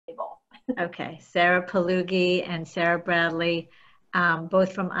Okay, Sarah Palugi and Sarah Bradley,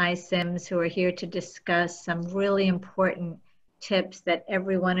 both from ICims, who are here to discuss some really important tips that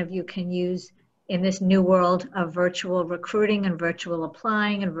every one of you can use in this new world of virtual recruiting and virtual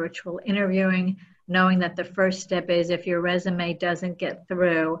applying and virtual interviewing, knowing that the first step is if your resume doesn't get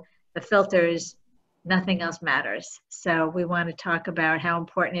through the filters, nothing else matters. So we want to talk about how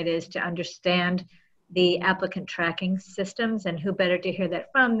important it is to understand the applicant tracking systems, and who better to hear that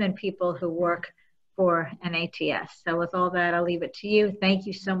from than people who work for an ATS. So with all that, I'll leave it to you. Thank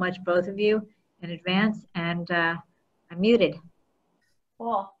you so much, both of you, in advance, and I'm muted.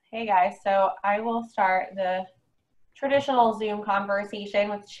 Cool. Hey guys, so I will start the traditional Zoom conversation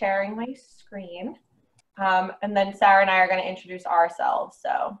with sharing my screen. And then Sarah and I are going to introduce ourselves.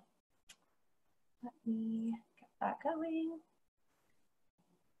 So let me get that going.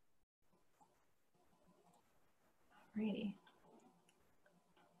 Alrighty.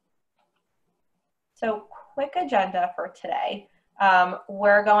 So quick agenda for today.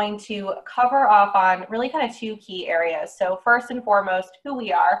 We're going to cover off on really kind of two key areas. So first and foremost, who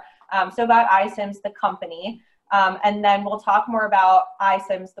we are. So about ICims, the company. And then we'll talk more about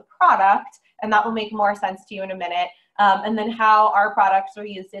ICims, the product, and that will make more sense to you in a minute. And then how our products are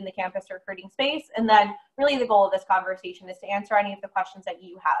used in the campus recruiting space. And then really the goal of this conversation is to answer any of the questions that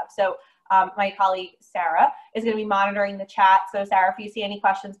you have. So my colleague Sarah is going to be monitoring the chat. So Sarah, if you see any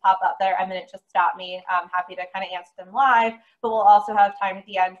questions pop up there, a minute, just stop me. I'm happy to kind of answer them live, but we'll also have time at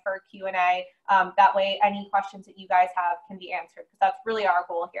the end for Q&A. That way, any questions that you guys have can be answered, because that's really our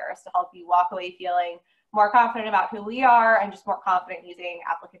goal here, is to help you walk away feeling more confident about who we are and just more confident using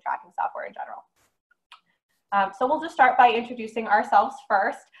applicant tracking software in general. So we'll just start by introducing ourselves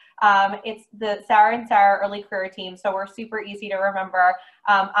first. It's the Sarah and Sarah Early Career Team, so we're super easy to remember.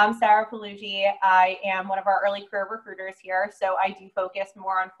 I'm Sarah Palugi. I am one of our early career recruiters here, so I do focus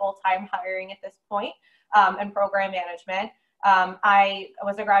more on full-time hiring at this point and program management. I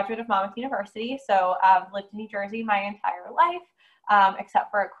was a graduate of Monmouth University, so I've lived in New Jersey my entire life,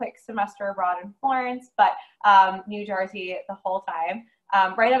 except for a quick semester abroad in Florence, but New Jersey the whole time.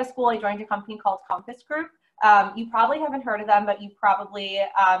 Right out of school, I joined a company called Compass Group. You probably haven't heard of them, but you probably,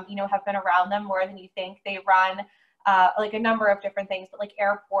 have been around them more than you think. They run like a number of different things, but like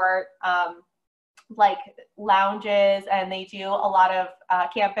airport, like lounges, and they do a lot of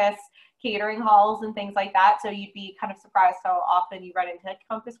campus catering halls and things like that. So you'd be kind of surprised how often you run into a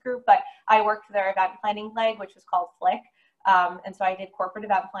Compass Group. But I worked for their event planning leg, which was called Flick. And so I did corporate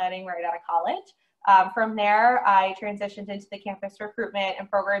event planning right out of college. From there, I transitioned into the campus recruitment and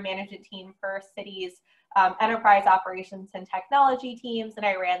program management team for Citi's enterprise operations and technology teams, and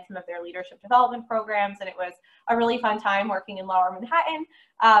I ran some of their leadership development programs, and it was a really fun time working in Lower Manhattan.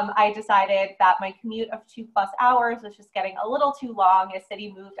 I decided that my commute of 2+ hours was just getting a little too long as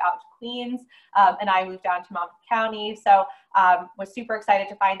Citi moved out to Queens, and I moved down to Monmouth County. So was super excited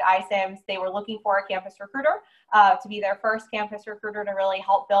to find ICims. They were looking for a campus recruiter to be their first campus recruiter to really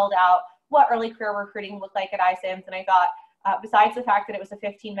help build out what early career recruiting looked like at ICims. And I thought, besides the fact that it was a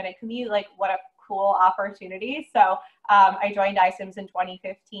 15-minute commute, like what a cool opportunity. So I joined ICims in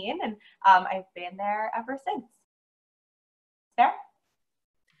 2015, and I've been there ever since. Sarah?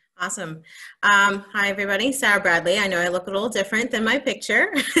 Awesome. Hi, everybody. Sarah Bradley. I know I look a little different than my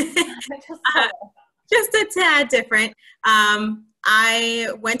picture. Just a tad different. I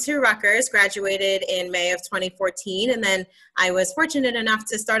went to Rutgers, graduated in May of 2014, and then I was fortunate enough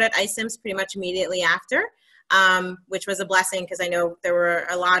to start at ICims pretty much immediately after. Which was a blessing, because I know there were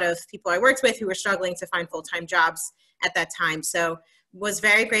a lot of people I worked with who were struggling to find full-time jobs at that time. So was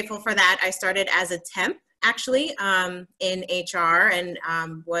very grateful for that. I started as a temp, actually, in HR, and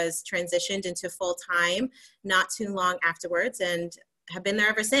was transitioned into full-time not too long afterwards, and have been there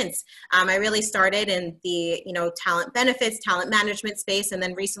ever since. I really started in the talent benefits, talent management space, and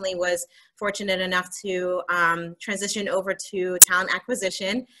then recently was fortunate enough to transition over to talent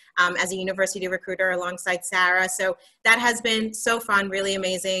acquisition as a university recruiter alongside Sarah. So that has been so fun, really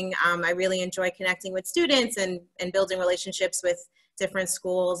amazing. I really enjoy connecting with students and building relationships with different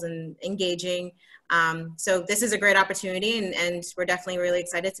schools and engaging. So this is a great opportunity, and we're definitely really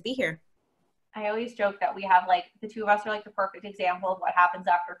excited to be here. I always joke that we have, like, the two of us are like the perfect example of what happens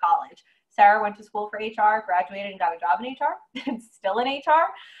after college. Sarah went to school for HR, graduated and got a job in HR, and still in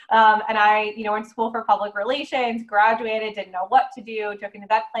HR. And I, went to school for public relations, graduated, didn't know what to do, took an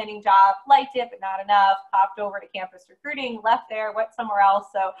event planning job, liked it, but not enough, popped over to campus recruiting, left there, went somewhere else.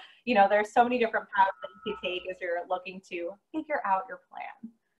 So, there's so many different paths that you can take as you're looking to figure out your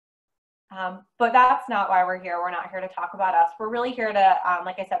plan. But that's not why we're here. We're not here to talk about us. We're really here to,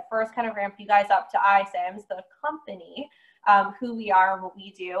 like I said, first kind of ramp you guys up to ICims, the company, who we are and what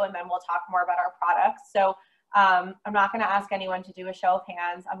we do, and then we'll talk more about our products. So I'm not going to ask anyone to do a show of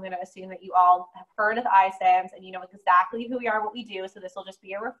hands. I'm going to assume that you all have heard of ICims and you know exactly who we are and what we do, so this will just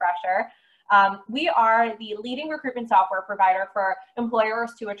be a refresher. We are the leading recruitment software provider for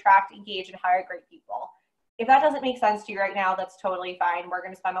employers to attract, engage, and hire great people. If that doesn't make sense to you right now, that's totally fine. We're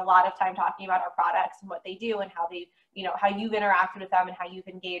going to spend a lot of time talking about our products and what they do and how they, you know, how you've interacted with them and how you've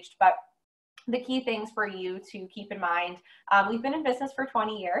engaged. But the key things for you to keep in mind, we've been in business for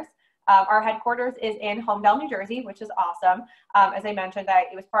 20 years. Our headquarters is in Homedale, New Jersey, which is awesome. As I mentioned,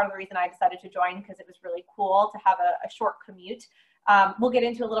 it was part of the reason I decided to join, because it was really cool to have a short commute. We'll get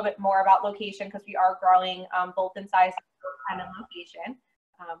into a little bit more about location because we are growing both in size and in location.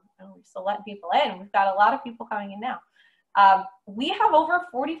 We're still letting people in. We've got a lot of people coming in now. We have over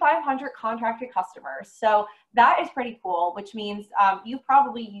 4,500 contracted customers. So that is pretty cool, which means you've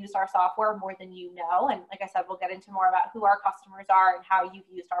probably used our software more than you know. And like I said, we'll get into more about who our customers are and how you've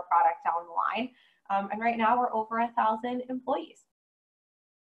used our product down the line. And right now we're over 1,000 employees.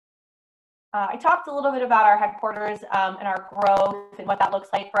 I talked a little bit about our headquarters and our growth and what that looks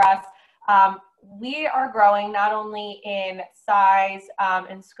like for us. We are growing not only in size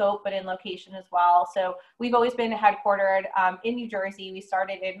and scope, but in location as well. So we've always been headquartered in New Jersey. We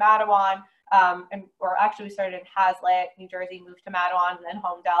started in Matawan, or actually we started in Hazlitt, New Jersey, moved to Matawan, and then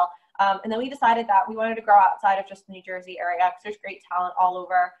Homedale. And then we decided that we wanted to grow outside of just the New Jersey area because there's great talent all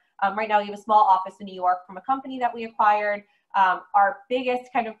over. Right now we have a small office in New York from a company that we acquired. Our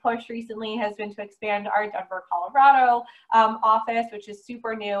biggest kind of push recently has been to expand our Denver, Colorado office, which is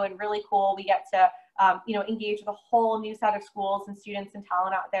super new and really cool. We get to you know, engage with a whole new set of schools and students and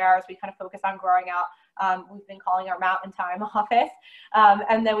talent out there as we kind of focus on growing out. We've been calling our Mountain Time office.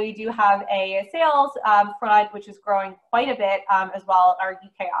 And then we do have a sales front, which is growing quite a bit, as well as our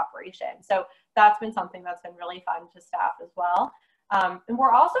UK operation. So that's been something that's been really fun to staff as well. And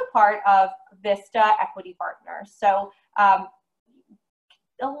we're also part of Vista Equity Partners. So a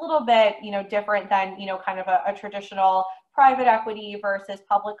little bit, you know, different than, you know, kind of a traditional private equity versus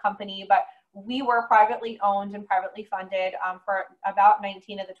public company, but we were privately owned and privately funded for about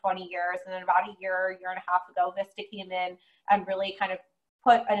 19 of the 20 years. And then about a year and a half ago, Vista came in and really kind of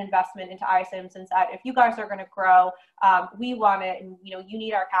put an investment into ICims and said, if you guys are going to grow, we want it, and you know, you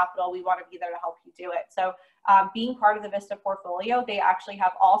need our capital. We want to be there to help you do it. So being part of the Vista portfolio, they actually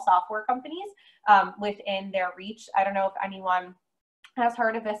have all software companies within their reach. I don't know if anyone has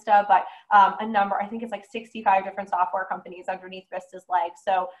heard of Vista, but a number, I think it's like 65 different software companies underneath Vista's legs.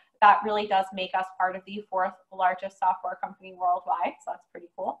 So that really does make us part of the 4th largest software company worldwide. So that's pretty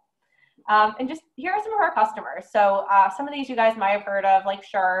cool. And just here are some of our customers. So some of these you guys might have heard of, like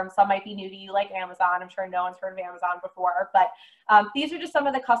SHRM. Some might be new to you, like Amazon. I'm sure no one's heard of Amazon before, but these are just some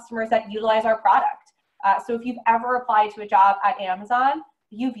of the customers that utilize our product. So if you've ever applied to a job at Amazon,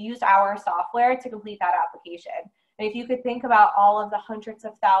 you've used our software to complete that application. And if you could think about all of the hundreds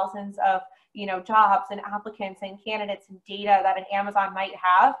of thousands of, you know, jobs and applicants and candidates and data that an Amazon might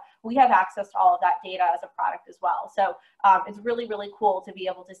have, we have access to all of that data as a product as well. So it's really, really cool to be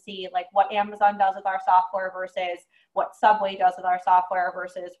able to see like what Amazon does with our software versus what Subway does with our software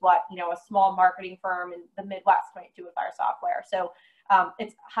versus what, you know, a small marketing firm in the Midwest might do with our software. So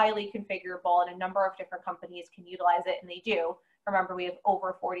it's highly configurable and a number of different companies can utilize it, and they do. Remember, we have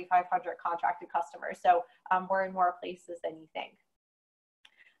over 4,500 contracted customers. So we're in more places than you think.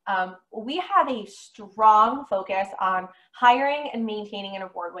 We have a strong focus on hiring and maintaining an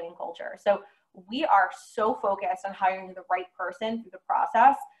award-winning culture. So we are so focused on hiring the right person through the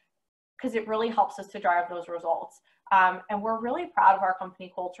process because it really helps us to drive those results. And we're really proud of our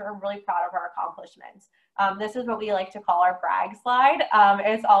company culture and really proud of our accomplishments. This is what we like to call our brag slide.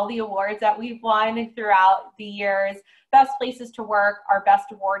 It's all the awards that we've won throughout the years. Best places to work. Our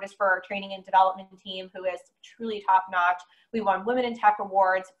best award is for our training and development team, who is truly top notch. We won Women in Tech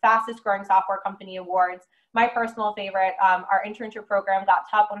Awards, fastest growing software company awards. My personal favorite, our internship program got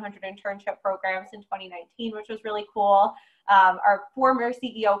top 100 internship programs in 2019, which was really cool. Our former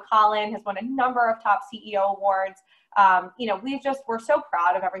CEO, Colin, has won a number of top CEO awards. You know, we're so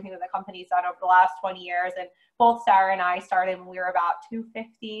proud of everything that the company's done over the last 20 years. And both Sarah and I started when we were about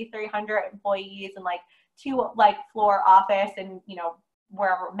 250, 300 employees and like 2 floor office and, you know,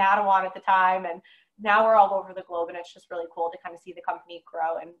 wherever, Matawan at the time. And now we're all over the globe, and it's just really cool to kind of see the company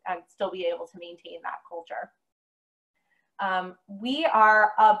grow and still be able to maintain that culture. We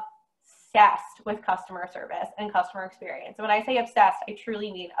are obsessed with customer service and customer experience. And when I say obsessed, I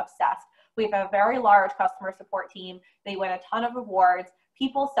truly mean obsessed. We have a very large customer support team. They win a ton of awards.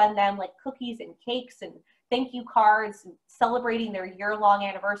 People send them like cookies and cakes and thank you cards, and celebrating their year-long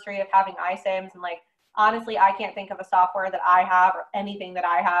anniversary of having ICims. And like, Honestly, I can't think of a software that I have or anything that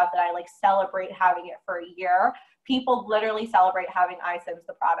I have that I like celebrate having it for a year. People literally celebrate having ICims,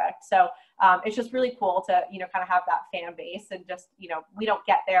 the product. So it's just really cool to, you know, kind of have that fan base, and just, you know, we don't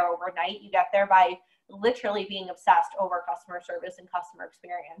get there overnight. You get there by literally being obsessed over customer service and customer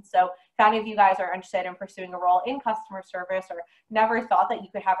experience. So if any of you guys are interested in pursuing a role in customer service, or never thought that you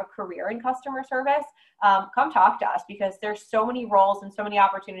could have a career in customer service, come talk to us, because there's so many roles and so many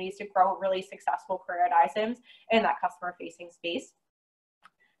opportunities to grow a really successful career at ICims in that customer facing space.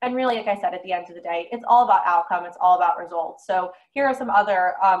 And really, like I said, at the end of the day, it's all about outcome. It's all about results. So here are some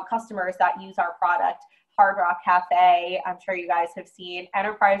other customers that use our product. Hard Rock Cafe, I'm sure you guys have seen.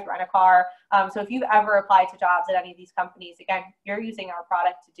 Enterprise Rent-A-Car. So if you've ever applied to jobs at any of these companies, again, you're using our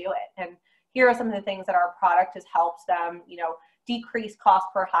product to do it. And here are some of the things that our product has helped them, you know, decrease cost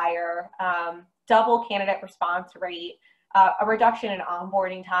per hire, double candidate response rate, a reduction in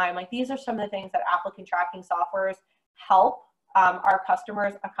onboarding time. Like, these are some of the things that applicant tracking softwares help our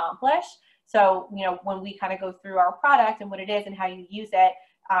customers accomplish. So, you know, when we kind of go through our product and what it is and how you use it,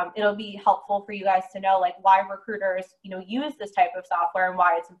 it'll be helpful for you guys to know, like, why recruiters, you know, use this type of software and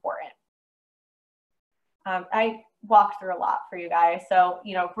why it's important. I walked through a lot for you guys. So,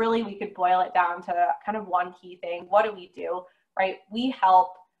 you know, really we could boil it down to kind of one key thing. What do we do, right? We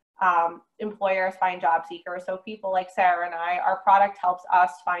help employers find job seekers. So people like Sarah and I, our product helps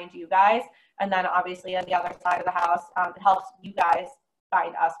us find you guys. And then obviously on the other side of the house, it helps you guys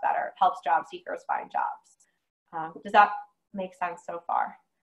find us better. It helps job seekers find jobs. Does that make sense so far?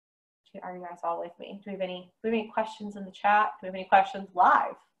 Are you guys all with me? Do we have any questions in the chat? Do we have any questions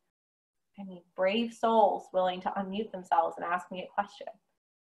live? Any brave souls willing to unmute themselves and ask me a question?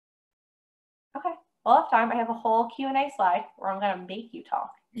 Okay, well, if time, I have a whole Q&A slide where I'm gonna make you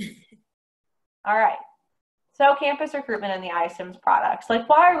talk. All right, so campus recruitment and the ICims products. Like,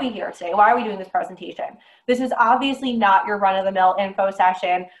 why are we here today? Why are we doing this presentation? This is obviously not your run-of-the-mill info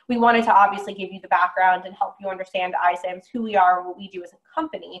session. We wanted to obviously give you the background and help you understand ICims, who we are, what we do as a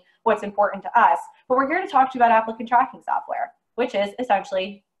company, what's important to us. But we're here to talk to you about applicant tracking software, which is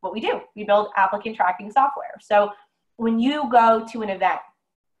essentially what we do. We build applicant tracking software. So when you go to an event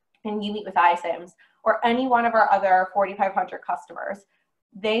and you meet with ICims or any one of our other 4,500 customers,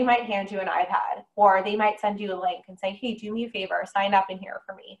 they might hand you an iPad, or they might send you a link and say, hey, do me a favor, sign up in here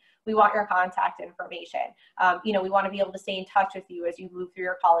for me. We want your contact information. You know, we want to be able to stay in touch with you as you move through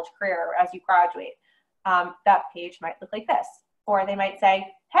your college career or as you graduate. That page might look like this. Or they might say,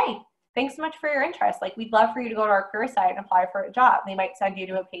 hey, thanks so much for your interest. Like, we'd love for you to go to our career site and apply for a job. They might send you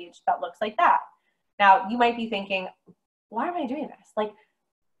to a page that looks like that. Now, you might be thinking, why am I doing this? Like,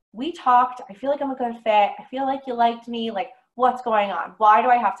 we talked, I feel like I'm a good fit. I feel like you liked me. Like, what's going on? Why do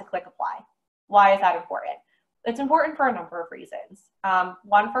I have to click apply? Why is that important? It's important for a number of reasons.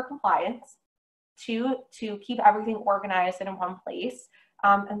 One, for compliance. Two, to keep everything organized and in one place.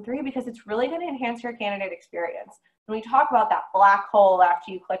 And three, because it's really going to enhance your candidate experience. When we talk about that black hole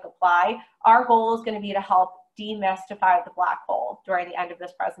after you click apply, our goal is going to be to help demystify the black hole during the end of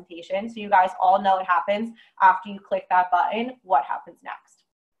this presentation. So you guys all know what happens after you click that button, what happens next.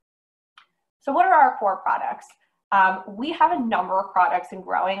 So what are our core products? We have a number of products and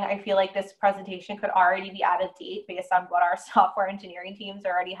growing. I feel like this presentation could already be out of date based on what our software engineering teams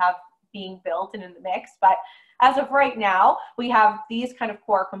already have being built and in the mix. But as of right now, we have these kind of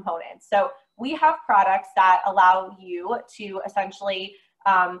core components. So we have products that allow you to essentially,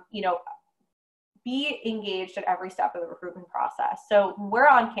 you know, be engaged at every step of the recruitment process. So when we're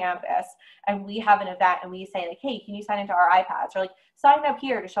on campus and we have an event and we say like, hey, can you sign into our iPads? Or like, sign up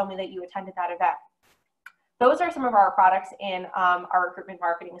here to show me that you attended that event. Those are some of our products in our recruitment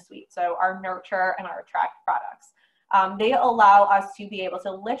marketing suite. So our Nurture and our Attract products. They allow us to be able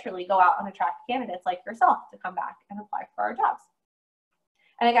to literally go out and attract candidates like yourself to come back and apply for our jobs.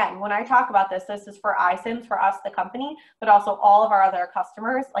 And again, when I talk about this, this is for ICims, for us, the company, but also all of our other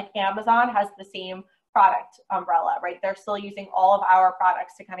customers. Like Amazon has the same product umbrella, right? They're still using all of our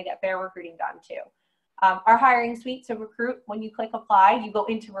products to kind of get their recruiting done too. Our hiring suite, so Recruit, when you click apply, you go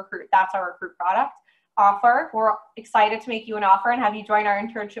into Recruit. That's our Recruit product. Offer, we're excited to make you an offer and have you join our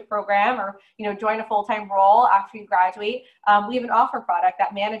internship program, or join a full-time role after you graduate. We have an offer product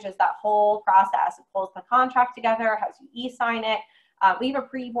that manages that whole process. It pulls the contract together, has you e-sign it. We have a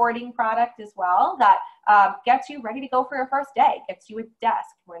pre-boarding product as well that gets you ready to go for your first day, gets you a desk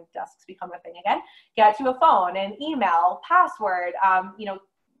when desks become a thing again, gets you a phone, an email, password,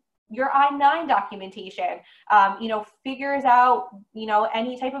 your I-9 documentation, figures out,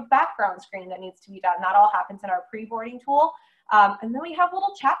 any type of background screen that needs to be done. That all happens in our pre-boarding tool. And then we have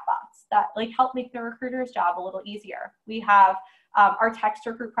little chat bots that help make the recruiter's job a little easier. We have Our text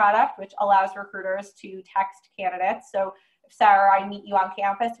recruit product, which allows recruiters to text candidates. So if Sarah, I meet you on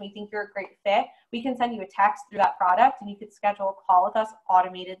campus and we think you're a great fit, we can send you a text through that product and you could schedule a call with us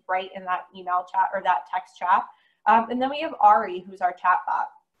automated right in that email chat or that text chat. And then we have Ari, who's our chatbot.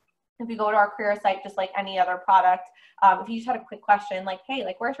 If you go to our career site, just like any other product, if you just had a quick question like, hey,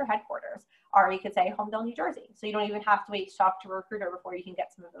 like, where's your headquarters? Ari could say Homedale, New Jersey. So you don't even have to wait to talk to a recruiter before you can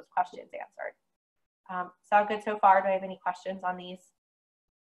get some of those questions answered. Sound good so far? Do I have any questions on these?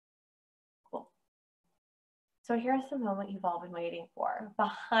 Cool. So here's the moment you've all been waiting for.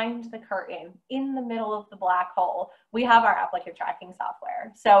 Behind the curtain, in the middle of the black hole, we have our applicant tracking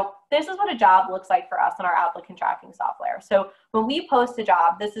software. So this is what a job looks like for us in our applicant tracking software. So when we post a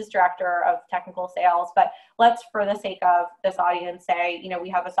job, this is Director of Technical Sales, but let's, for the sake of this audience, say, you know, we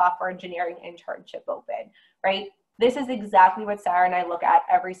have a software engineering internship open, right? This is exactly what Sarah and I look at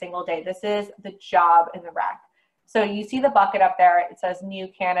every single day. This is the job in the rec. So you see the bucket up there, it says new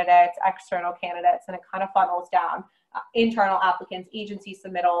candidates, external candidates, and it kind of funnels down. Internal applicants, agency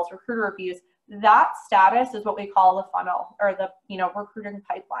submittals, recruiter reviews. That status is what we call the funnel, or the recruiting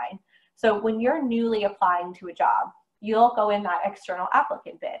pipeline. So when you're newly applying to a job, you'll go in that external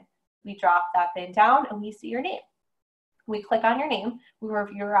applicant bin. We drop that bin down and we see your name. We click on your name, we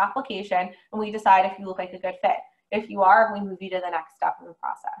review your application, and we decide if you look like a good fit. If you are, we move you to the next step in the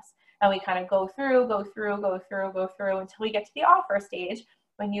process. And we kind of go through until we get to the offer stage.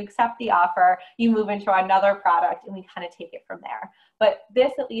 When you accept the offer, you move into another product and we kind of take it from there. But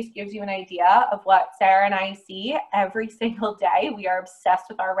this at least gives you an idea of what Sarah and I see every single day. We are obsessed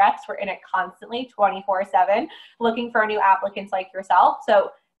with our recs. We're in it constantly, 24/7, looking for new applicants like yourself.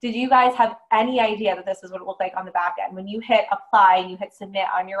 So did you guys have any idea that this is what it looked like on the back end? When you hit apply and you hit submit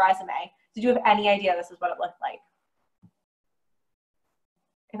on your resume, did you have any idea this is what it looked like?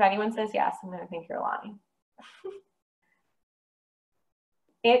 If anyone says yes, I'm going to think you're lying.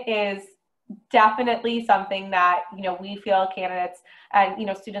 It is definitely something that, you know, we feel candidates and, you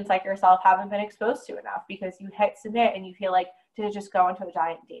know, students like yourself haven't been exposed to enough, because you hit submit and you feel like, did it just go into a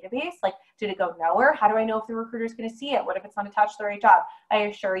giant database? Like, did it go nowhere? How do I know if the recruiter is going to see it? What if it's not attached to the right job? I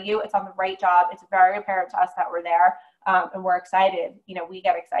assure you it's on the right job. It's very apparent to us that we're there, and we're excited. You know, we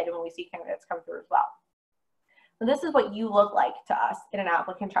get excited when we see candidates come through as well. So this is what you look like to us in an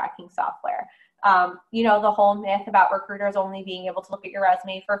applicant tracking software. You know, the whole myth about recruiters only being able to look at your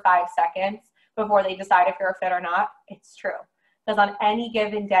resume for 5 seconds before they decide if you're a fit or not, it's true. Because on any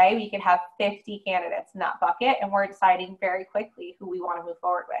given day, we could have 50 candidates in that bucket, and we're deciding very quickly who we want to move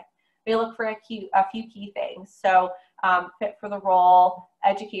forward with. We look for a few key things. So fit for the role,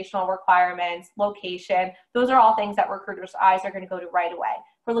 educational requirements, location. Those are all things that recruiters' eyes are going to go to right away.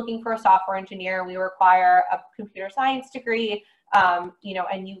 If we're looking for a software engineer, we require a computer science degree, you know,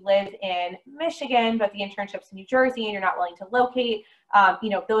 and you live in Michigan, but the internship's in New Jersey and you're not willing to locate. You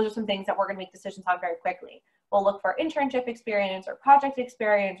know, those are some things that we're going to make decisions on very quickly. We'll look for internship experience or project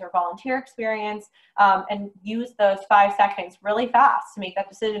experience or volunteer experience, and use those 5 seconds really fast to make that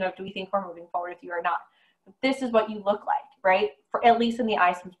decision of, do we think we're moving forward with you or not? But this is what you look like, right? For at least in the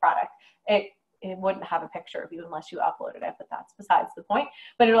ICims product. It wouldn't have a picture of you unless you uploaded it, but that's besides the point.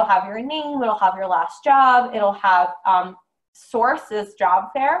 But it'll have your name, it'll have your last job, it'll have sources job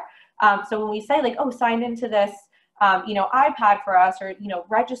fair. So when we say like, oh, sign into this, you know, iPad for us, or, you know,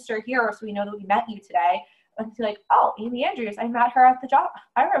 register here so we know that we met you today. And be like, oh, Amy Andrews, I met her at the job.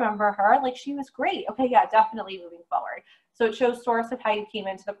 I remember her, like, she was great. Okay, yeah, definitely moving forward. So it shows source of how you came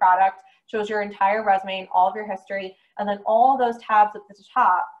into the product, shows your entire resume and all of your history. And then all those tabs at the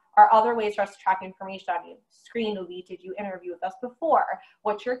top are other ways for us to track information on you. Screen will be, did you interview with us before?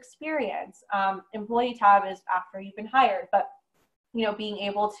 What's your experience? Employee tab is after you've been hired, but, you know, being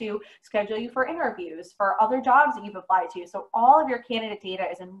able to schedule you for interviews for other jobs that you've applied to. So all of your candidate data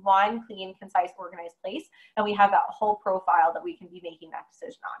is in one clean, concise, organized place. And we have that whole profile that we can be making that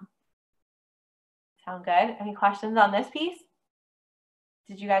decision on. Sound good? Any questions on this piece?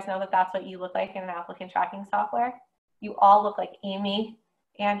 Did you guys know that that's what you look like in an applicant tracking software? You all look like Amy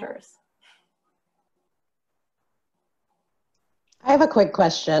Andrews. I have a quick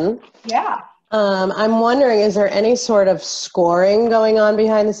question. Yeah. I'm wondering, is there any sort of scoring going on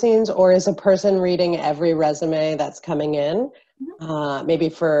behind the scenes, or is a person reading every resume that's coming in? Maybe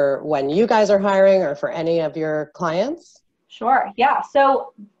for when you guys are hiring or for any of your clients? Sure, yeah.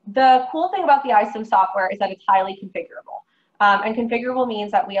 So the cool thing about the ICims software is that it's highly configurable. And configurable means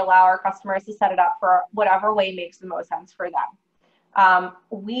that we allow our customers to set it up for whatever way makes the most sense for them.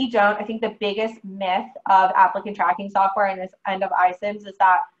 I think the biggest myth of applicant tracking software and this end of ICims is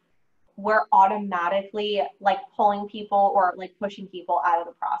that we're automatically like pulling people or like pushing people out of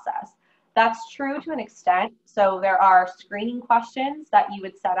the process. That's true to an extent. So there are screening questions that you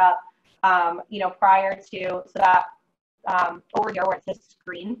would set up, prior to, so that over here where it says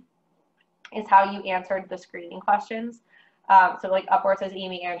screen is how you answered the screening questions. So like up where it says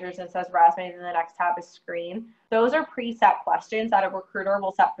Amy Andrews and it says resume, and the next tab is screen. Those are preset questions that a recruiter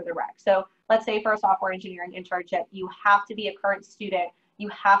will set for the rec. So let's say for a software engineering internship, you have to be a current student, you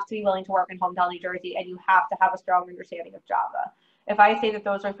have to be willing to work in hometown New Jersey, and you have to have a strong understanding of Java. If I say that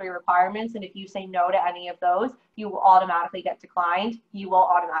those are 3 requirements, and if you say no to any of those, you will automatically get declined. You will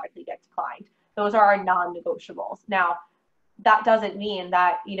automatically get declined. Those are our non-negotiables. Now, that doesn't mean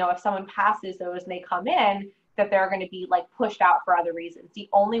that, if someone passes those and they come in, that they're going to be like pushed out for other reasons. The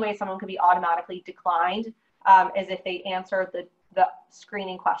only way someone can be automatically declined is if they answer the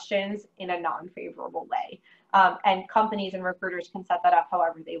screening questions in a non-favorable way. And companies and recruiters can set that up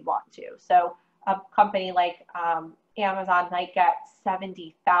however they want to. So a company like Amazon might get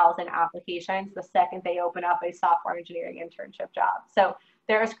 70,000 applications the second they open up a software engineering internship job. So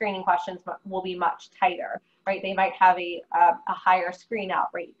their screening questions will be much tighter, right? They might have a higher screen out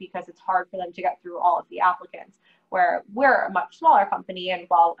rate because it's hard for them to get through all of the applicants, where we're a much smaller company, and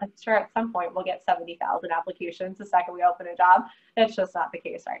while I'm sure at some point we'll get 70,000 applications the second we open a job, that's just not the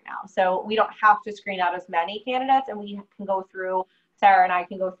case right now. So we don't have to screen out as many candidates, and we can go through, Sarah and I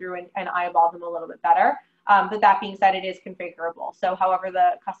can go through and eyeball them a little bit better. But that being said, it is configurable. So however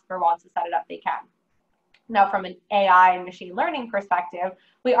the customer wants to set it up, they can. Now, from an AI and machine learning perspective,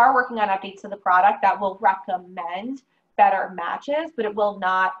 we are working on updates to the product that will recommend better matches, but it will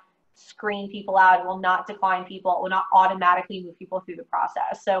not screen people out. It will not decline people. It will not automatically move people through the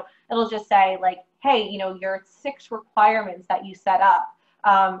process. So it'll just say like, hey, your 6 requirements that you set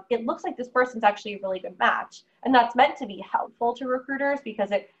up, it looks like this person's actually a really good match. And that's meant to be helpful to recruiters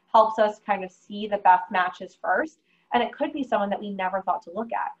because it helps us kind of see the best matches first. And it could be someone that we never thought to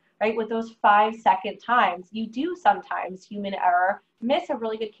look at. Right? With those 5-second times, you do sometimes, human error, miss a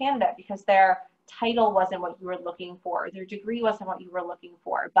really good candidate because their title wasn't what you were looking for, their degree wasn't what you were looking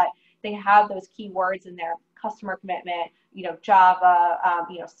for, but they have those keywords in their customer commitment, Java,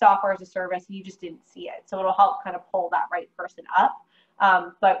 software as a service, you just didn't see it. So it'll help kind of pull that right person up.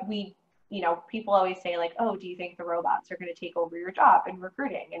 But people always say like, oh, do you think the robots are going to take over your job in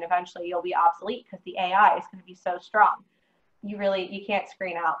recruiting? And eventually you'll be obsolete because the AI is going to be so strong. You can't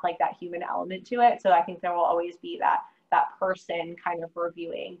screen out like that human element to it. So I think there will always be that person kind of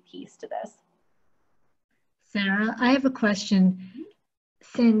reviewing piece to this. Sarah, I have a question.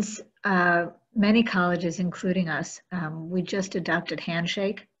 Since many colleges, including us, we just adopted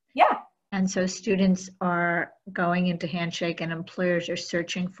Handshake. Yeah. And so students are going into Handshake and employers are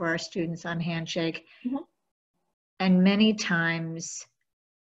searching for our students on Handshake. Mm-hmm. And many times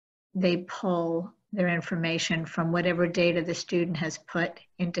they pull their information from whatever data the student has put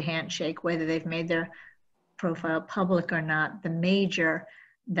into Handshake, whether they've made their profile public or not, the major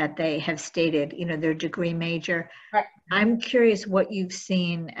that they have stated, their degree major. Right. I'm curious what you've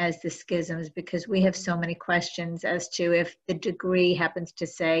seen as the schisms, because we have so many questions as to if the degree happens to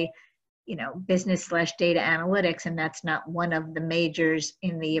say, business/data analytics, and that's not one of the majors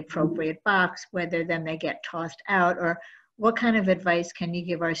in the appropriate box, whether then they get tossed out, or what kind of advice can you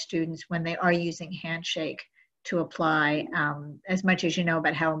give our students when they are using Handshake to apply, as much as you know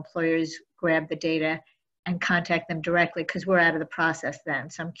about how employers grab the data and contact them directly, because we're out of the process then.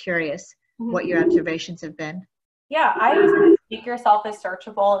 So I'm curious what your observations have been. Yeah, I always make yourself as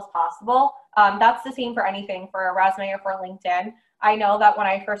searchable as possible. That's the same for anything, for a resume or for LinkedIn. I know that when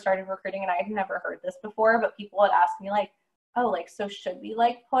I first started recruiting, and I had never heard this before, but people would ask me like, oh, like, so should we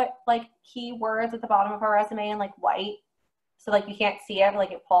like put like keywords at the bottom of our resume in like white? So like you can't see it,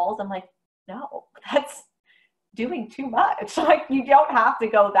 like it pulls. I'm like, no, that's doing too much. Like you don't have to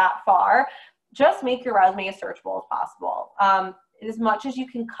go that far. Just make your resume as searchable as possible. As much as you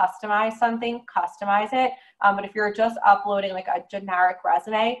can customize something, customize it. But if you're just uploading like a generic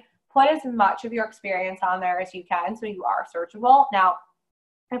resume, put as much of your experience on there as you can so you are searchable. Now,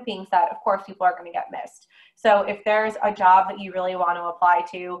 that being said, of course, people are going to get missed. So if there's a job that you really want to apply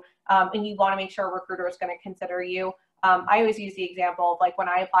to and you want to make sure a recruiter is going to consider you, I always use the example of like when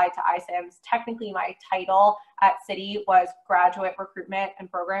I applied to ICims, technically my title at Citi was Graduate Recruitment and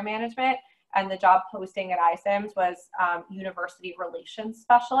Program Management, and the job posting at ICims was University Relations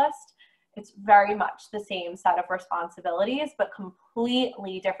Specialist. It's very much the same set of responsibilities, but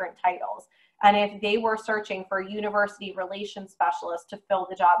completely different titles. And if they were searching for University Relations Specialist to fill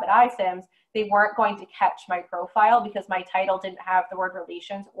the job at ICims, they weren't going to catch my profile because my title didn't have the word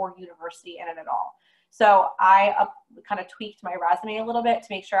relations or university in it at all. So I kind of tweaked my resume a little bit to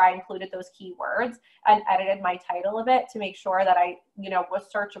make sure I included those keywords and edited my title a bit to make sure that I, was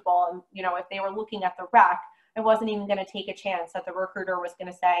searchable. And, if they were looking at the rec, I wasn't even going to take a chance that the recruiter was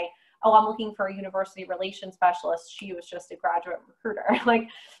going to say, oh, I'm looking for a university relations specialist. She was just a graduate recruiter. Like,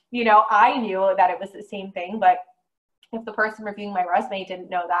 I knew that it was the same thing, but if the person reviewing my resume didn't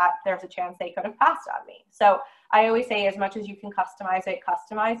know that, there's a chance they could have passed on me. So I always say, as much as you can customize it,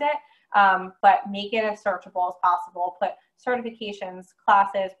 but make it as searchable as possible. Put certifications,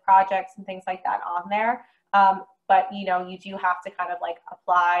 classes, projects, and things like that on there. But, you do have to kind of like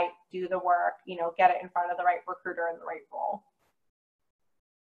apply, do the work, get it in front of the right recruiter in the right role.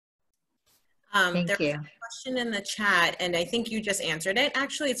 Thank There you. was a question in the chat, and I think you just answered it.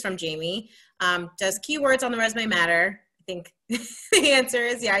 Actually, it's from Jamie. Does keywords on the resume matter? I think the answer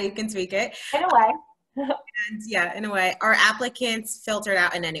is yeah, you can tweak it. In a way. And yeah, in a way. Are applicants filtered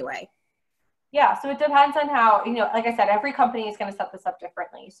out in any way? Yeah, so it depends on how, like I said, every company is going to set this up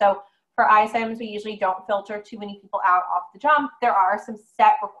differently. So for ICims, we usually don't filter too many people out off the jump. There are some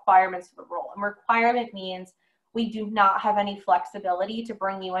set requirements for the role. And requirement means we do not have any flexibility to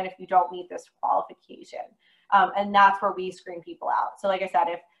bring you in if you don't meet this qualification. And that's where we screen people out. So like I said,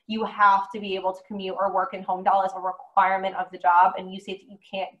 if you have to be able to commute or work in Homedale as a requirement of the job, and you say that you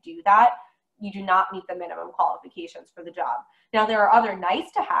can't do that, you do not meet the minimum qualifications for the job. Now, there are other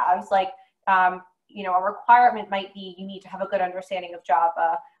nice to haves, like, a requirement might be you need to have a good understanding of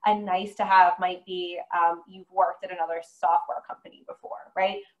Java. A nice to have might be you've worked at another software company before,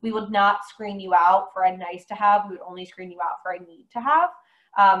 right? We would not screen you out for a nice to have. We would only screen you out for a need to have.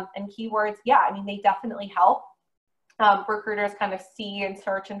 And keywords, yeah, they definitely help. Recruiters kind of see and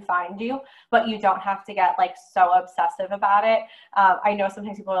search and find you, but you don't have to get like so obsessive about it. I know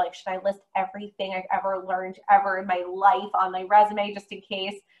sometimes people are like, should I list everything I've ever learned ever in my life on my resume just in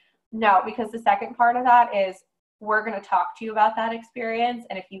case? No, because the second part of that is we're going to talk to you about that experience.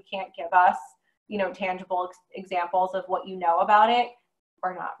 And if you can't give us, tangible examples of what you know about it,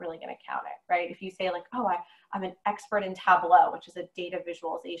 we're not really going to count it, right? If you say like, oh, I'm an expert in Tableau, which is a data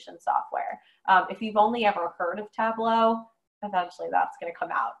visualization software. If you've only ever heard of Tableau, eventually that's going to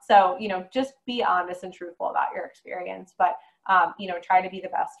come out. So, just be honest and truthful about your experience, but, try to be the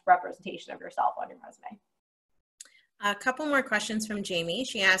best representation of yourself on your resume. A couple more questions from Jamie.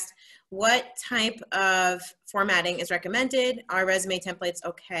 She asked, what type of formatting is recommended? Are resume templates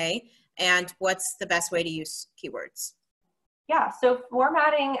okay? And what's the best way to use keywords? Yeah, so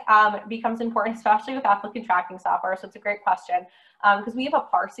formatting becomes important, especially with applicant tracking software. So it's a great question because we have a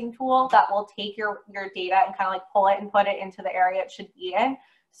parsing tool that will take your data and kind of like pull it and put it into the area it should be in.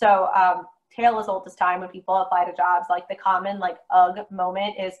 So tale as old as time when people apply to jobs, like the common like ugh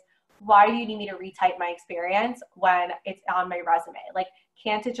moment is, why do you need me to retype my experience when it's on my resume? Like,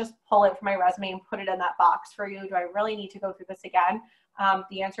 can't it just pull it from my resume and put it in that box for you? Do I really need to go through this again?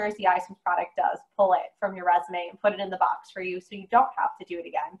 The answer is the ICims product does pull it from your resume and put it in the box for you so you don't have to do it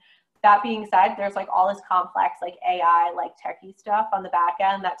again. That being said, there's like all this complex like AI, like techie stuff on the back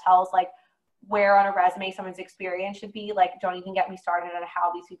end that tells like where on a resume someone's experience should be. Like, don't even get me started on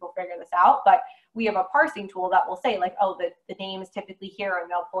how these people figure this out. But we have a parsing tool that will say like, oh, the name is typically here, and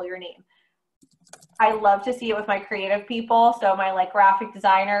they'll pull your name. I love to see it with my creative people. So my like graphic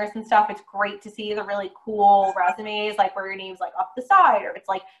designers and stuff, it's great to see the really cool resumes, like where your name's like up the side, or it's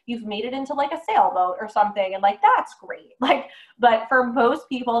like you've made it into like a sailboat or something. And like, that's great. Like, but for most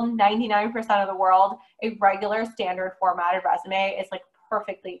people, 99% of the world, a regular standard formatted resume is like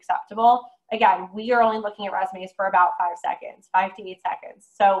perfectly acceptable. Again, we are only looking at resumes for about 5 seconds, 5 to 8 seconds.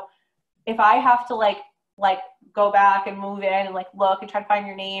 So if I have to like go back and move in and like look and try to find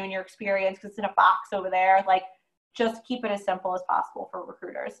your name and your experience because it's in a box over there, like just keep it as simple as possible for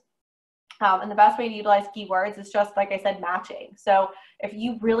recruiters. And the best way to utilize keywords is just, like I said, matching. So if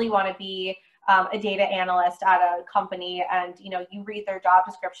you really want to be a data analyst at a company and you read their job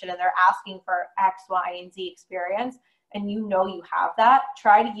description and they're asking for X, Y, and Z experience, and you have that,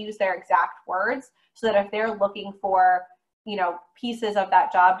 try to use their exact words so that if they're looking for pieces of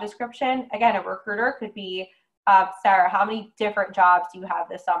that job description, again, a recruiter could be, Sarah, how many different jobs do you have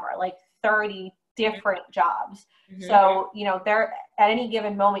this summer? Like 30 different jobs. Mm-hmm. So, there at any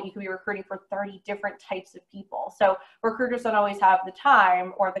given moment, you could be recruiting for 30 different types of people. So recruiters don't always have the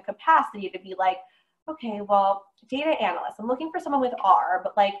time or the capacity to be like, okay, well, data analyst, I'm looking for someone with R,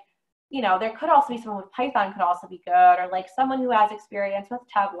 but like, there could also be someone with Python could also be good, or like someone who has experience with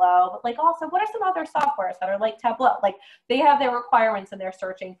Tableau, but like also what are some other softwares that are like Tableau? Like they have their requirements and they're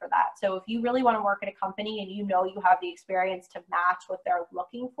searching for that. So if you really want to work at a company and you have the experience to match what they're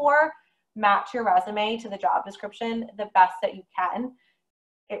looking for, match your resume to the job description the best that you can.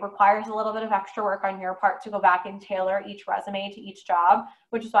 It requires a little bit of extra work on your part to go back and tailor each resume to each job,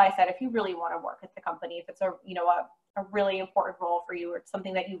 which is why I said, if you really want to work at the company, if it's a really important role for you or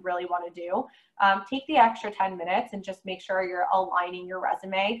something that you really want to do, take the extra 10 minutes and just make sure you're aligning your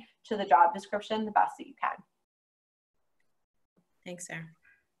resume to the job description the best that you can. Thanks, Sarah.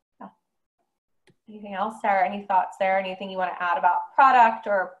 Yeah. Anything else, Sarah? Any thoughts there? Anything you want to add about product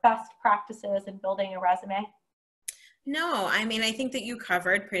or best practices in building a resume? No, I mean, I think that you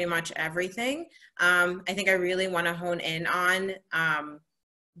covered pretty much everything. I think I really want to hone in on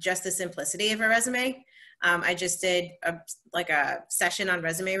just the simplicity of a resume. I just did a session on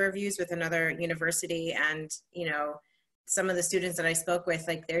resume reviews with another university, and some of the students that I spoke with,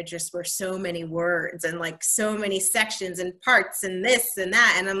 like, there just were so many words and like so many sections and parts and this and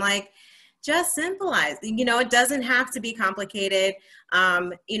that, and I'm like, just simplify. It doesn't have to be complicated.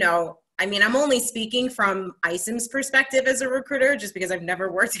 I mean, I'm only speaking from ICims perspective as a recruiter, just because I've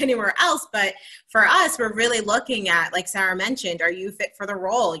never worked anywhere else. But for us, we're really looking at, like Sarah mentioned, are you fit for the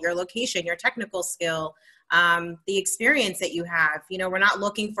role, your location, your technical skill, the experience that you have. We're not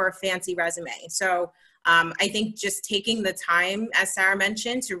looking for a fancy resume. So I think just taking the time, as Sarah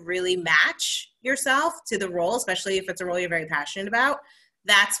mentioned, to really match yourself to the role, especially if it's a role you're very passionate about,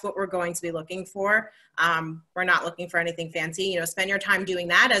 that's what we're going to be looking for. We're not looking for anything fancy. Spend your time doing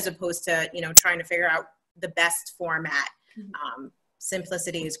that as opposed to, trying to figure out the best format.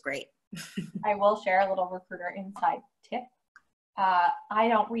 Simplicity is great. I will share a little recruiter inside tip. I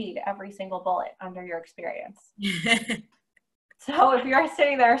don't read every single bullet under your experience. So if you're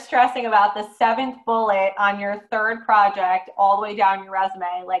sitting there stressing about the 7th bullet on your 3rd project all the way down your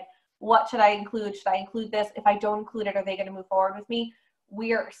resume, like, what should I include? Should I include this? If I don't include it, are they going to move forward with me?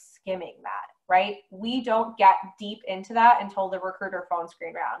 We're skimming that, right? We don't get deep into that until the recruiter phone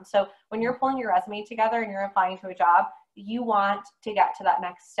screen round. So when you're pulling your resume together and you're applying to a job, you want to get to that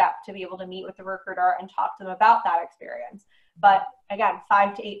next step to be able to meet with the recruiter and talk to them about that experience. But again,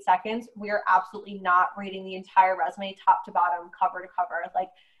 5 to 8 seconds, we are absolutely not reading the entire resume top to bottom, cover to cover. Like,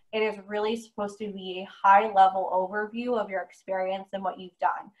 it is really supposed to be a high level overview of your experience and what you've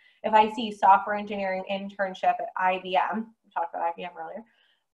done. If I see software engineering internship at IBM, we talked about IBM earlier.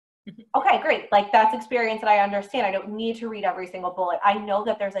 Okay, great. Like, that's experience that I understand. I don't need to read every single bullet. I know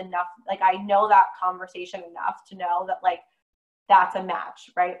that there's enough, like, I know that conversation enough to know that, like, that's a match,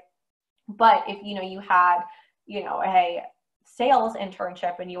 right? But if, you had, a sales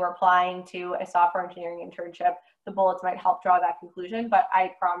internship and you were applying to a software engineering internship, the bullets might help draw that conclusion. But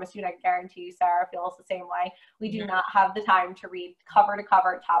I promise you, and I guarantee you, Sarah feels the same way. We do not have the time to read cover to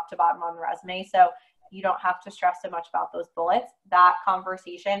cover, top to bottom on the resume. So you don't have to stress so much about those bullets. That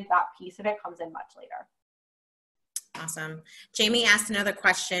conversation, that piece of it comes in much later. Awesome. Jamie asked another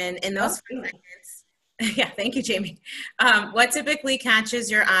question. In those 5 seconds, yeah, thank you, Jamie. What typically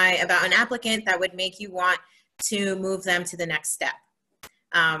catches your eye about an applicant that would make you want to move them to the next step?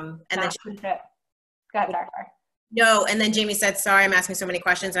 And then go ahead, sorry. No, and then Jamie said, sorry, I'm asking so many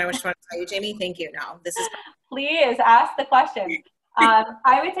questions. And I just want to tell you, Jamie, thank you. No, this is. Please ask the questions.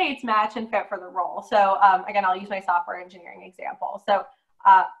 I would say it's match and fit for the role. So again, I'll use my software engineering example. So,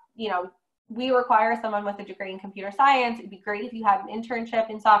 we require someone with a degree in computer science. It'd be great if you had an internship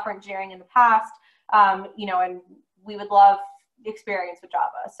in software engineering in the past, and we would love experience with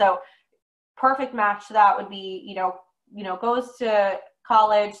Java. So perfect match to that would be, goes to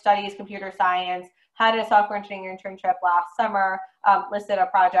college, studies computer science, had a software engineering internship last summer, listed a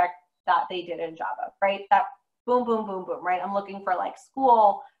project that they did in Java, right? That boom, boom, boom, boom, right? I'm looking for like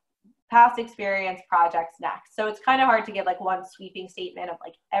school, past experience, projects next. So it's kind of hard to give like one sweeping statement of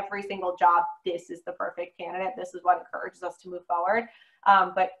like every single job, this is the perfect candidate. This is what encourages us to move forward.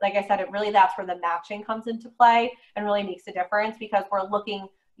 But like I said, that's where the matching comes into play and really makes a difference, because we're looking,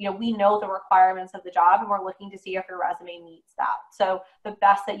 we know the requirements of the job and we're looking to see if your resume meets that. So the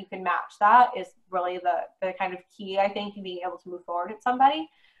best that you can match that is really the kind of key, I think, in being able to move forward with somebody.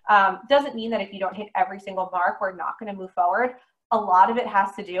 Doesn't mean that if you don't hit every single mark, we're not going to move forward. A lot of it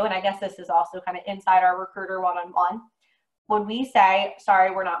has to do, and I guess this is also kind of inside our recruiter one-on-one. When we say, sorry,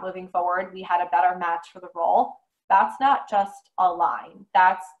 we're not moving forward, we had a better match for the role, that's not just a line,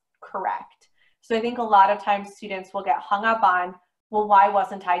 that's correct. So I think a lot of times students will get hung up on, well, why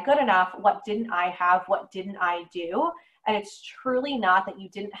wasn't I good enough? What didn't I have? What didn't I do? And it's truly not that you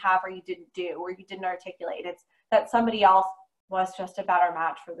didn't have or you didn't do or you didn't articulate. It's that somebody else was just a better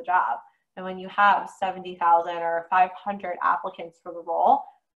match for the job. And when you have 70,000 or 500 applicants for the role,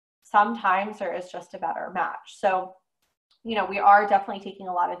 sometimes there is just a better match. So, we are definitely taking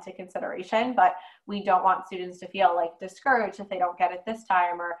a lot into consideration, but we don't want students to feel like discouraged if they don't get it this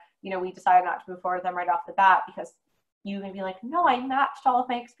time, or, we decide not to move forward with them right off the bat, because you may be like, no, I matched all of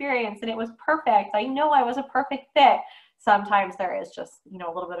my experience and it was perfect. I know I was a perfect fit. Sometimes there is just, you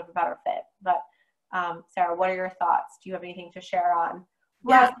know, a little bit of a better fit. But Sarah, what are your thoughts? Do you have anything to share on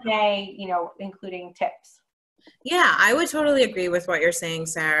resume, you know, including tips? Yeah, I would totally agree with what you're saying,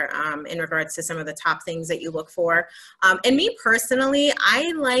 Sarah, in regards to some of the top things that you look for. And me personally,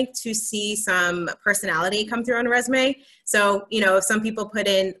 I like to see some personality come through on a resume. So, you know, if some people put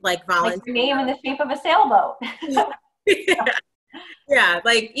in like volunteer. Like your name in the shape of a sailboat. Yeah,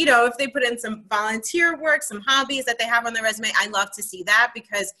 like, you know, if they put in some volunteer work, some hobbies that they have on their resume, I love to see that,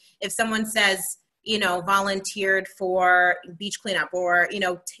 because if someone says, you know, volunteered for beach cleanup or, you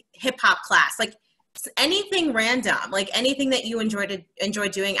know, hip hop class, like anything random, like anything that you enjoy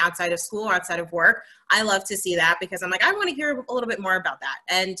doing outside of school or outside of work, I love to see that, because I'm like, I want to hear a little bit more about that.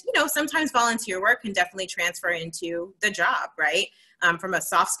 And, you know, sometimes volunteer work can definitely transfer into the job, right? From a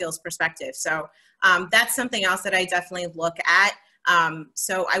soft skills perspective. So that's something else that I definitely look at.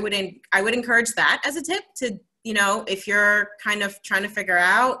 So I would encourage that as a tip to, you know, if you're kind of trying to figure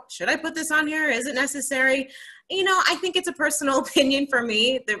out, should I put this on here? Is it necessary? You know, I think it's a personal opinion for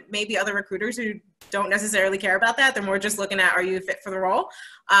me. There may be other recruiters who don't necessarily care about that. They're more just looking at, are you fit for the role?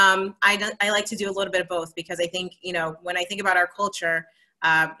 I like to do a little bit of both, because I think, you know, when I think about our culture,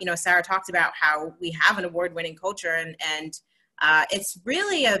 you know, Sarah talked about how we have an award-winning culture, and it's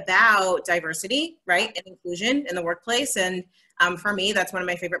really about diversity, right, and inclusion in the workplace. And for me, that's one of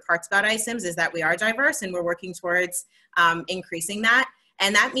my favorite parts about ICims, is that we are diverse and we're working towards increasing that.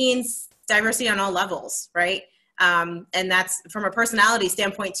 And that means diversity on all levels, right? And that's from a personality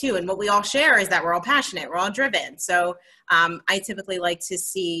standpoint too. And what we all share is that we're all passionate, we're all driven. So I typically like to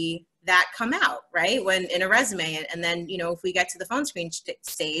see that come out, right, when in a resume. And then, you know, if we get to the phone screen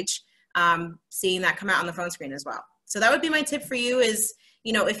stage, seeing that come out on the phone screen as well. So that would be my tip for you is,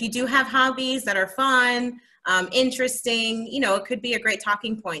 you know, if you do have hobbies that are fun, interesting, you know, it could be a great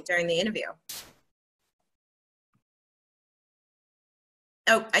talking point during the interview.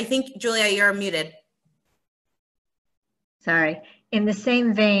 Oh, I think, Julia, you're muted. Sorry. In the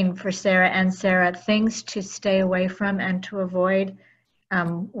same vein for Sarah and Sarah, things to stay away from and to avoid,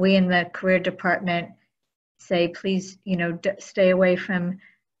 we in the career department say, please, you know, stay away from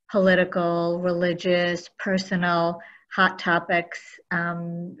political, religious, personal, hot topics,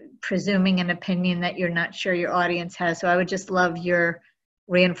 presuming an opinion that you're not sure your audience has. So I would just love your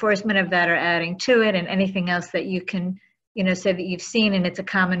reinforcement of that or adding to it, and anything else that you can, you know, say that you've seen and it's a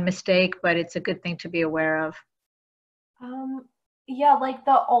common mistake, but it's a good thing to be aware of. Yeah, like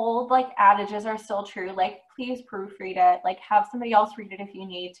the old like adages are still true. Like, please proofread it. Like, have somebody else read it if you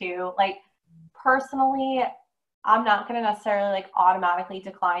need to. Like, personally, I'm not going to necessarily like automatically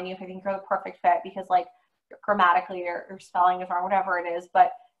decline you if I think you're the perfect fit, because like grammatically or spelling is wrong, whatever it is.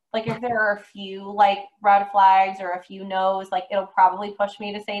 But like, if there are a few like red flags or a few no's, like it'll probably push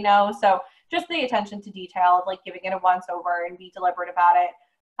me to say no. So just the attention to detail, like giving it a once over and be deliberate about it.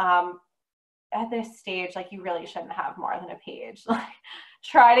 At this stage, like you really shouldn't have more than a page. Like,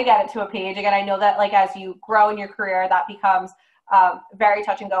 try to get it to a page. Again, I know that like as you grow in your career, that becomes very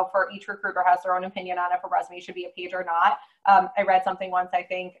touch and go for each recruiter has their own opinion on if a resume should be a page or not. I read something once, I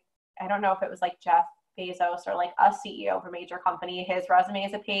don't know if it was like Jeff Bezos or like a CEO of a major company, his resume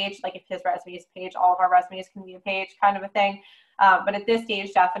is a page. Like, if his resume is a page, all of our resumes can be a page, kind of a thing. But at this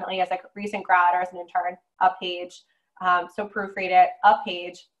stage, definitely as a recent grad or as an intern, a page. So proofread it, a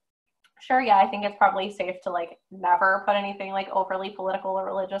page. Sure, yeah, I think it's probably safe to like never put anything like overly political or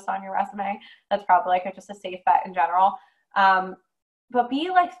religious on your resume. That's probably like just a safe bet in general. But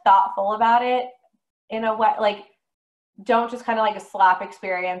be like thoughtful about it in a way, like don't just kind of like a slap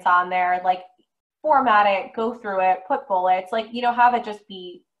experience on there. Like, format it, go through it, put bullets, like, you know, have it just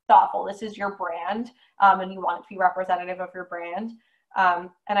be thoughtful. This is your brand, and you want it to be representative of your brand. And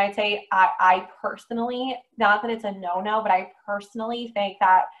I'd say I personally, not that it's a no-no, but I personally think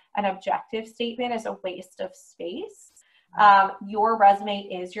that an objective statement is a waste of space. Your resume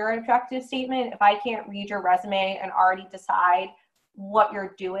is your objective statement. If I can't read your resume and already decide what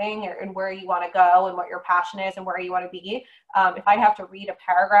you're doing and where you want to go and what your passion is and where you want to be, if I have to read a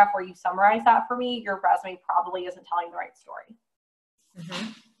paragraph where you summarize that for me, your resume probably isn't telling the right story.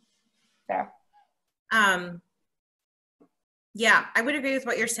 Mm-hmm. Fair. Yeah, I would agree with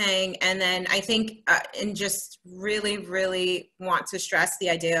what you're saying. And then I think, and just really, really want to stress the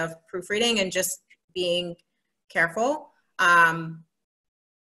idea of proofreading and just being careful.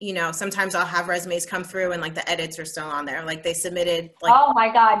 you know, sometimes I'll have resumes come through and like the edits are still on there. Like they submitted like, oh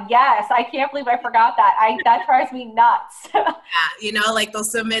my God, yes. I can't believe I forgot that. That drives me nuts. yeah, you know, like they'll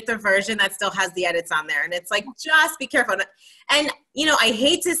submit the version that still has the edits on there. And it's like, just be careful. And, you know, I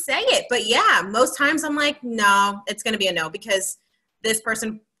hate to say it, but yeah, most times I'm like, no, it's going to be a no, because this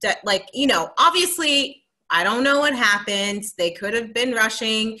person, like, you know, obviously I don't know what happened. They could have been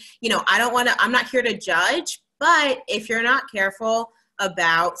rushing, you know, I'm not here to judge, but if you're not careful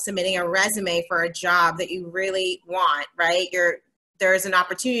about submitting a resume for a job that you really want, right? There's an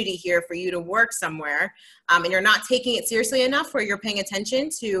opportunity here for you to work somewhere, and you're not taking it seriously enough where you're paying attention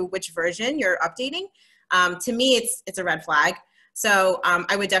to which version you're updating. To me, it's a red flag. So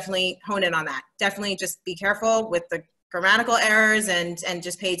I would definitely hone in on that. Definitely just be careful with the grammatical errors and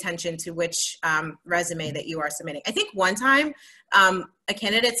just pay attention to which resume that you are submitting. I think one time a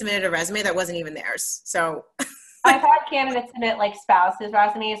candidate submitted a resume that wasn't even theirs. So I've had candidates submit like spouses'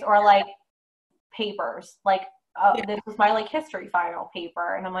 resumes or like papers, like this was my like history final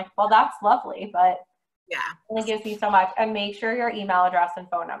paper, and I'm like, well, that's lovely, but yeah, it only gives you so much. And make sure your email address and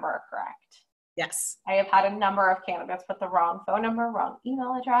phone number are correct. yes. I have had a number of candidates put the wrong phone number, wrong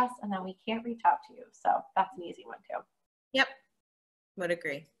email address, and then we can't reach out to you. So that's an easy one too. Yep, would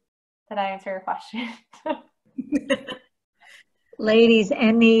agree. Did I answer your question? Ladies,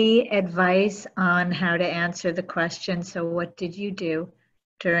 any advice on how to answer the question? So what did you do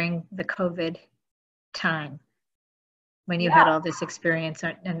during the COVID time when you had all this experience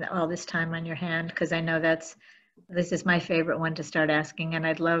and all this time on your hand? Because I know this is my favorite one to start asking, and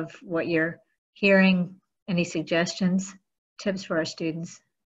I'd love what you're hearing. Any suggestions, tips for our students?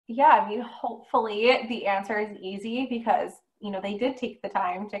 Yeah, I mean, hopefully the answer is easy because, you know, they did take the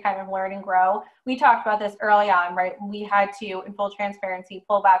time to kind of learn and grow. We talked about this early on, right? We had to, in full transparency,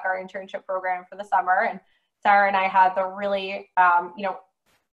 pull back our internship program for the summer. And Sarah and I had the really, you know,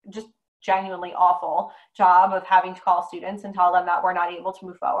 just genuinely awful job of having to call students and tell them that we're not able to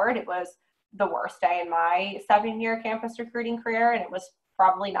move forward. It was the worst day in my 7-year campus recruiting career. And it was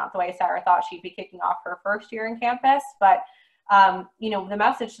probably not the way Sarah thought she'd be kicking off her first year in campus. But, you know, the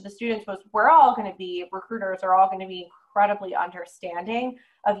message to the students was, recruiters are all going to be incredibly understanding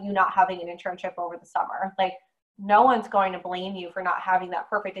of you not having an internship over the summer. Like, no one's going to blame you for not having that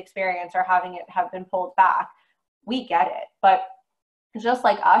perfect experience or having it have been pulled back. We get it. But just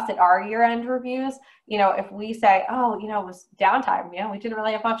like us at our year-end reviews, you know, if we say, oh, you know, it was downtime, you know, we didn't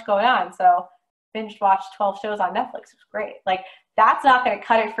really have much going on, so binge watched 12 shows on Netflix. It was great. Like, that's not going to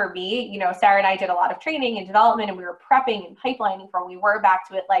cut it for me. You know, Sarah and I did a lot of training and development, and we were prepping and pipelining for when we were back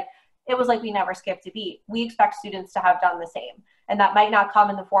to it. Like, it was like we never skipped a beat. We expect students to have done the same. And that might not come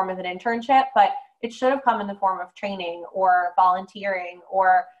in the form of an internship, but it should have come in the form of training or volunteering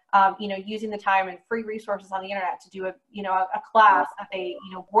or, you know, using the time and free resources on the internet to do a class that they,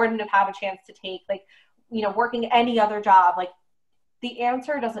 you know, wouldn't have had a chance to take, like, you know, working any other job. Like, the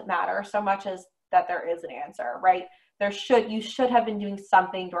answer doesn't matter so much as that there is an answer, right? You should have been doing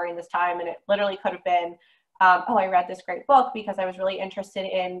something during this time. And it literally could have been, I read this great book because I was really interested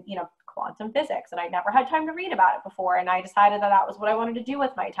in, you know, quantum physics, and I never had time to read about it before. And I decided that was what I wanted to do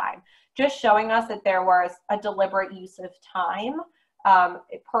with my time. Just showing us that there was a deliberate use of time,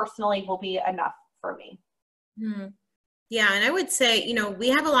 it personally will be enough for me. Hmm. Yeah, and I would say, you know, we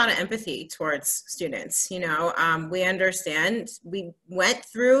have a lot of empathy towards students. You know, we understand. We went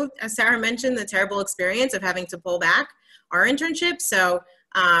through, as Sarah mentioned, the terrible experience of having to pull back our internship. So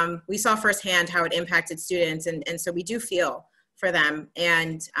we saw firsthand how it impacted students, and so we do feel for them.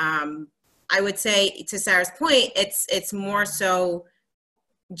 And I would say, to Sarah's point, it's more so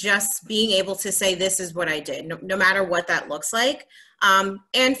just being able to say, this is what I did, no matter what that looks like.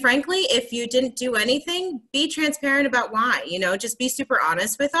 And frankly, if you didn't do anything, be transparent about why, you know, just be super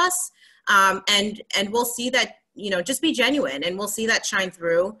honest with us. And we'll see that, you know, just be genuine, and we'll see that shine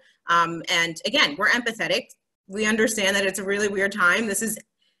through. And again, we're empathetic. We understand that it's a really weird time.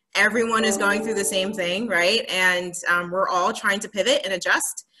 Everyone is going through the same thing, right? And we're all trying to pivot and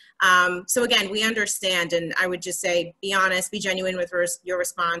adjust. So again, we understand, and I would just say, be honest, be genuine with your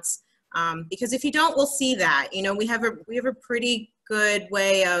response. Because if you don't, we'll see that. You know, we have a pretty good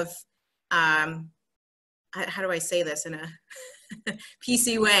way of, how do I say this in a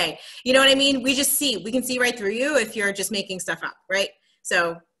PC way? You know what I mean? We can see right through you if you're just making stuff up, right?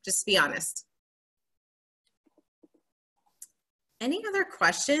 So just be honest. Any other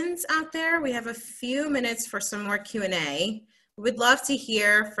questions out there? We have a few minutes for some more Q&A. We would love to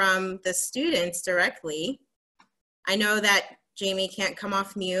hear from the students directly. I know that Jamie can't come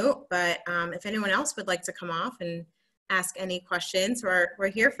off mute, but if anyone else would like to come off and ask any questions, we're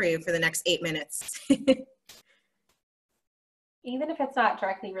here for you for the next 8 minutes. even if it's not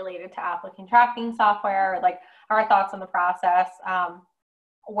directly related to applicant tracking software, like our thoughts on the process.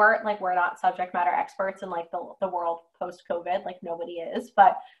 We're not subject matter experts in like the world post-COVID, like nobody is,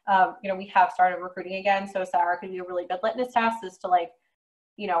 but you know, we have started recruiting again. So Sarah could be a really good litmus test as to like,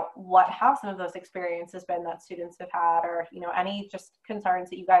 you know, what have some of those experiences been that students have had, or, you know, any just concerns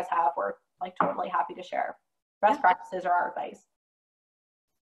that you guys have. We're like totally happy to share best practices or our advice.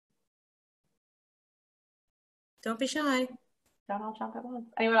 Don't be shy. Don't all jump at once.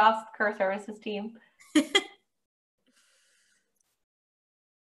 Anyone else? Career Services team.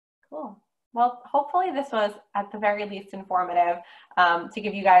 Cool. Well, hopefully this was at the very least informative, to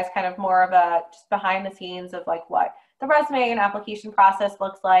give you guys kind of more of a just behind the scenes of like what the resume and application process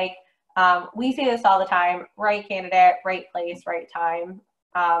looks like. We see this all the time: right candidate, right place, right time.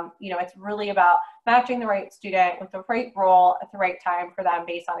 You know, it's really about matching the right student with the right role at the right time for them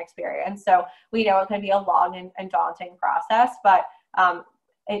based on experience. So we know it can be a long and daunting process, but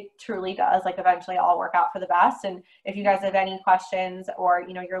it truly does like eventually all work out for the best. And if you guys have any questions, or,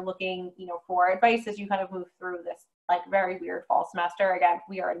 you know, you're looking, you know, for advice as you kind of move through this like very weird fall semester, again,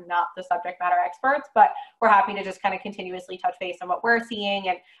 we are not the subject matter experts, but we're happy to just kind of continuously touch base on what we're seeing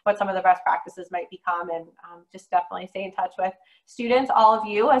and what some of the best practices might become. And just definitely stay in touch with students, all of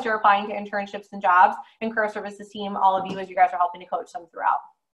you, as you're applying to internships and jobs, and Career Services team, all of you, as you guys are helping to coach them throughout.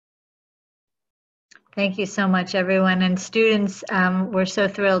 Thank you so much, everyone. And students, we're so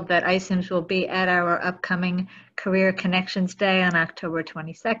thrilled that ICims will be at our upcoming Career Connections Day on October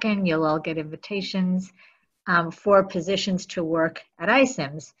 22nd. You'll all get invitations for positions to work at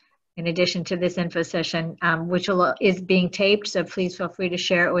ICims, in addition to this info session, which is being taped. So please feel free to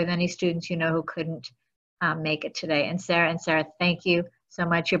share it with any students you know who couldn't make it today. And Sarah, thank you so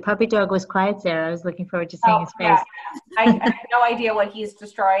much. Your puppy dog was quiet, Sarah. I was looking forward to seeing his face. Yeah. I have no idea what he's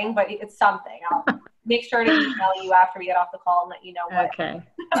destroying, but it's something. I'll make sure to email you after we get off the call and let you know what. Okay.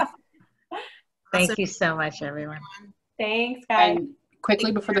 Thank you so much, everyone. Thanks, guys. And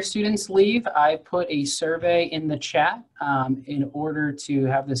quickly before the students leave, I put a survey in the chat in order to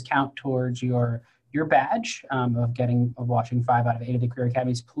have this count towards your badge of watching 5 out of 8 of the Career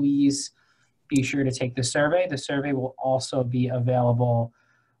Academies. Please be sure to take the survey. The survey will also be available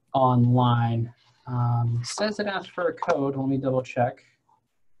online. It says it asks for a code. Let me double check.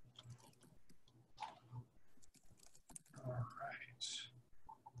 All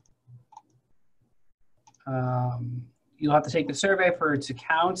right. You'll have to take the survey for it to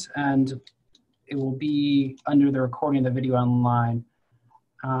count, and it will be under the recording of the video online.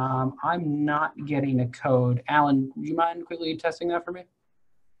 I'm not getting a code. Alan, do you mind quickly testing that for me?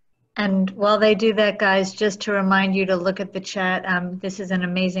 And while they do that, guys, just to remind you to look at the chat, this is an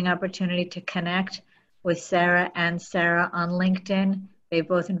amazing opportunity to connect with Sarah and Sarah on LinkedIn. They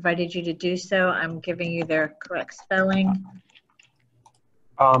both invited you to do so. I'm giving you their correct spelling.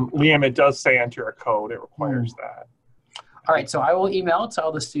 Liam, it does say enter a code. It requires that. All right, so I will email it to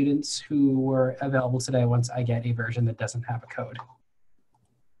all the students who were available today once I get a version that doesn't have a code.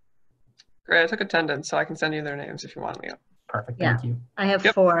 Great, I took attendance, so I can send you their names if you want, Liam. Perfect, thank you. I have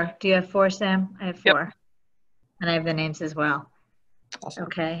 4. Do you have 4, Sam? I have 4. Yep. And I have the names as well. Awesome.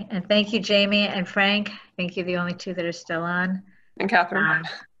 Okay, and thank you, Jamie and Frank. I think you're the only 2 that are still on. And Catherine.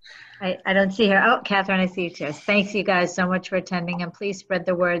 I don't see her. Oh, Catherine, I see you too. Thanks you guys so much for attending, and please spread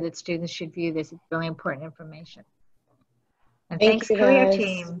the word that students should view this. It's really important information. And thanks, Career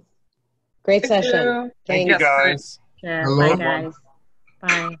team. Great session. Thank you, guys. Yeah, Hello. bye, guys.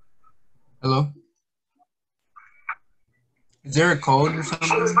 Bye. Hello? Is there a code or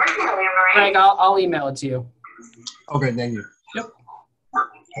something? Frank, I'll email it to you. Okay, thank you. Yep.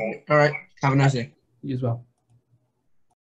 All right. Have a nice day. You as well.